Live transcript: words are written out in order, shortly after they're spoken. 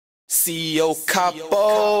CEO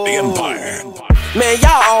Capo. The Empire. Man,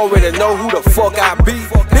 y'all already know who the fuck I be.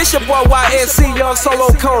 This your boy YSC, Young Solo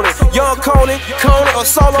Coney. Young Coney or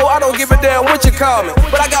Solo, I don't give a damn what you call me.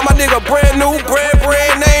 But I got my nigga brand new,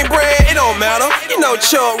 brand, name brand, it don't matter. You know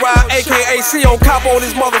Chub Ride, aka CEO Capo,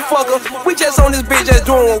 this motherfucker. We just on this bitch, just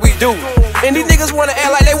doing what we do. And these niggas wanna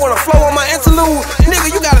act like they wanna flow on my interlude. Nigga,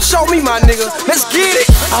 you gotta show me, my nigga. Let's get it.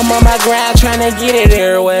 I'm on my grind tryna get it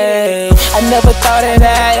every way. I never thought that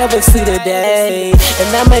I'd ever see the day. And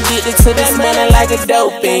I'm addicted to this money like a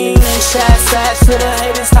doping. Shoutsout to the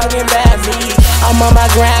haters talking about me. I'm on my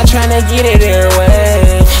grind tryna get it every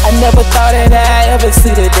way. I never thought that I'd ever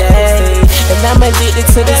see the day. And I'm addicted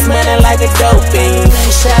to this money like a doping.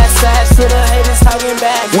 Shoutsout to the haters talking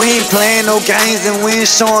about me. We ain't playing no games and we ain't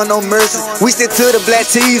showing no mercy. We stick to the black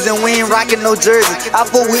tees and we ain't rocking no jerseys. I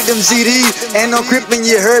fuck with them GDs, ain't no crippin',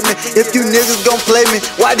 you heard me. If you niggas gon' play me,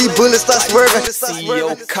 why these bullets start swerving?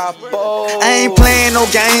 CEO Capo. I ain't playing no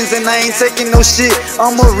games and I ain't taking no shit.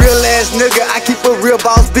 I'm a real ass nigga, I keep a real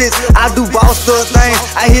boss bitch. I do boss stuff things,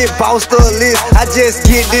 I hit boss stuff list. I just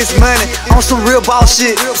get this money on some real boss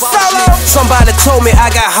shit. Solo. Somebody told me I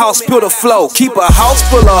got house built to flow. Keep a house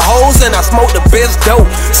full of hoes and I smoke the best dope.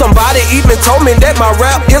 Somebody even told me that my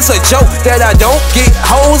rap is a joke, that I don't get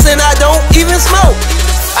hoes and I don't even smoke.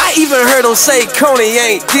 I even heard them say Coney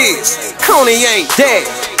ain't this, Coney ain't that,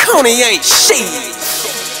 Coney ain't shit.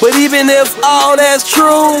 But even if all that's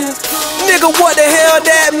true, nigga, what the hell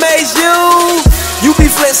that makes you? You be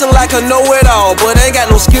flexing like a know-it-all, but ain't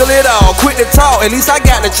got no skill at all. Quit to talk, at least I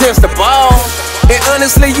got the chance to ball. And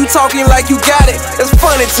honestly, you talking like you got it, it's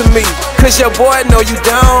funny to me, cause your boy know you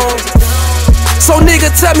don't. So nigga,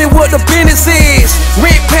 tell me what the business is.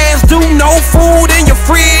 Rent pants due, no food in your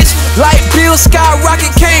fridge. Light bill skyrocket,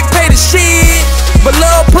 can't pay the shit. But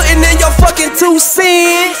love putting in your fucking 2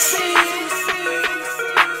 cents.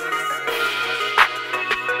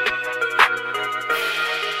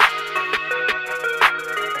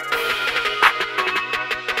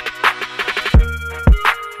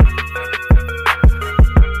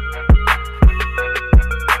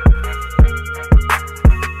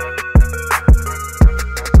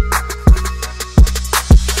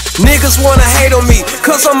 Niggas wanna hate on me,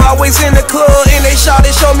 cause I'm always in the club. And they shout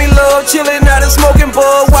and show me love, chillin' out and smoking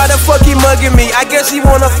bud. Why the fuck he mugging me? I guess he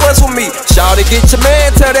wanna fuss with me. Shout to get your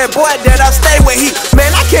man, tell that boy that I stay with he.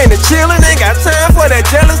 Man, I came to chillin', ain't got time for that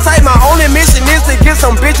jealous type. My only mission is to get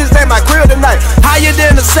some bitches at my grill tonight. Higher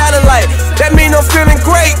than the satellite, that mean I'm feeling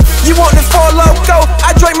great. You want the 4 Loco,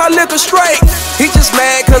 I drink my liquor straight. He just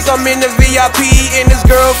mad cause I'm in the VIP and his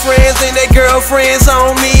girlfriends and their girlfriends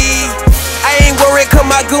on me. I ain't worried cause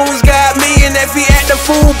my goons got me. And if he act the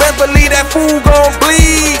fool, best believe that fool gon'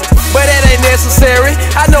 bleed. But that ain't necessary,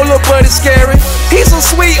 I know lil' buddy's scary. He's a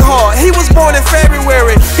sweetheart, he was born in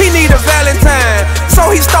February. He need a Valentine, so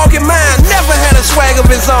he stalking mine. Never had a swag of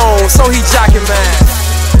his own, so he jocking mine.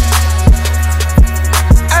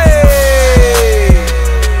 Hey,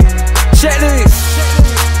 check this.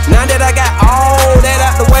 Now that I got all that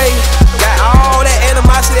out the way, got all that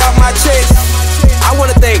animosity off my chest, I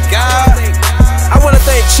wanna thank God. I wanna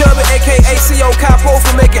thank Chubby, aka CEO Capo,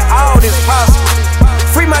 for making all this possible.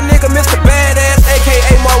 Free my nigga Mr. Badass,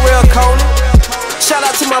 aka Morel Coney. Shout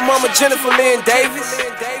out to my mama Jennifer Lynn Davis,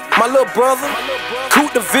 my little brother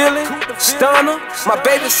Coot the Villain, Stunner, my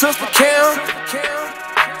baby sister Karen.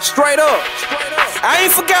 Straight up, I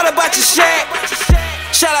ain't forgot about your Shaq.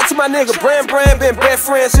 Shout out to my nigga Bran, been best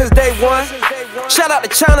friends since day one. Shout out to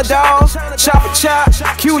China Dolls, Chopper Chop,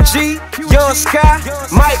 QG, Young Sky,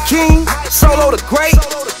 Mike King, Solo the Great.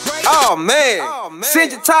 Oh man,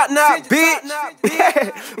 send your top knot,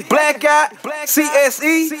 bitch. Black Guy,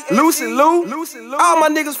 CSE, Lucy Lou, all my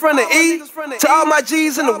niggas from the E, to all my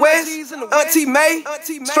G's in the West, Auntie May,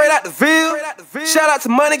 straight out the Ville. Shout out to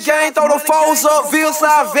Money Gang, throw them foes up, Ville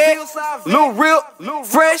Side Vet, Lil Rip,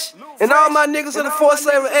 Fresh, and all my niggas in the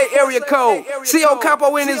 478 area code. CEO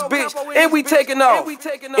Capo in this bitch, and we taking off.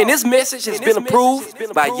 And this message has been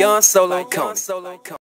approved by Young Solo Coney.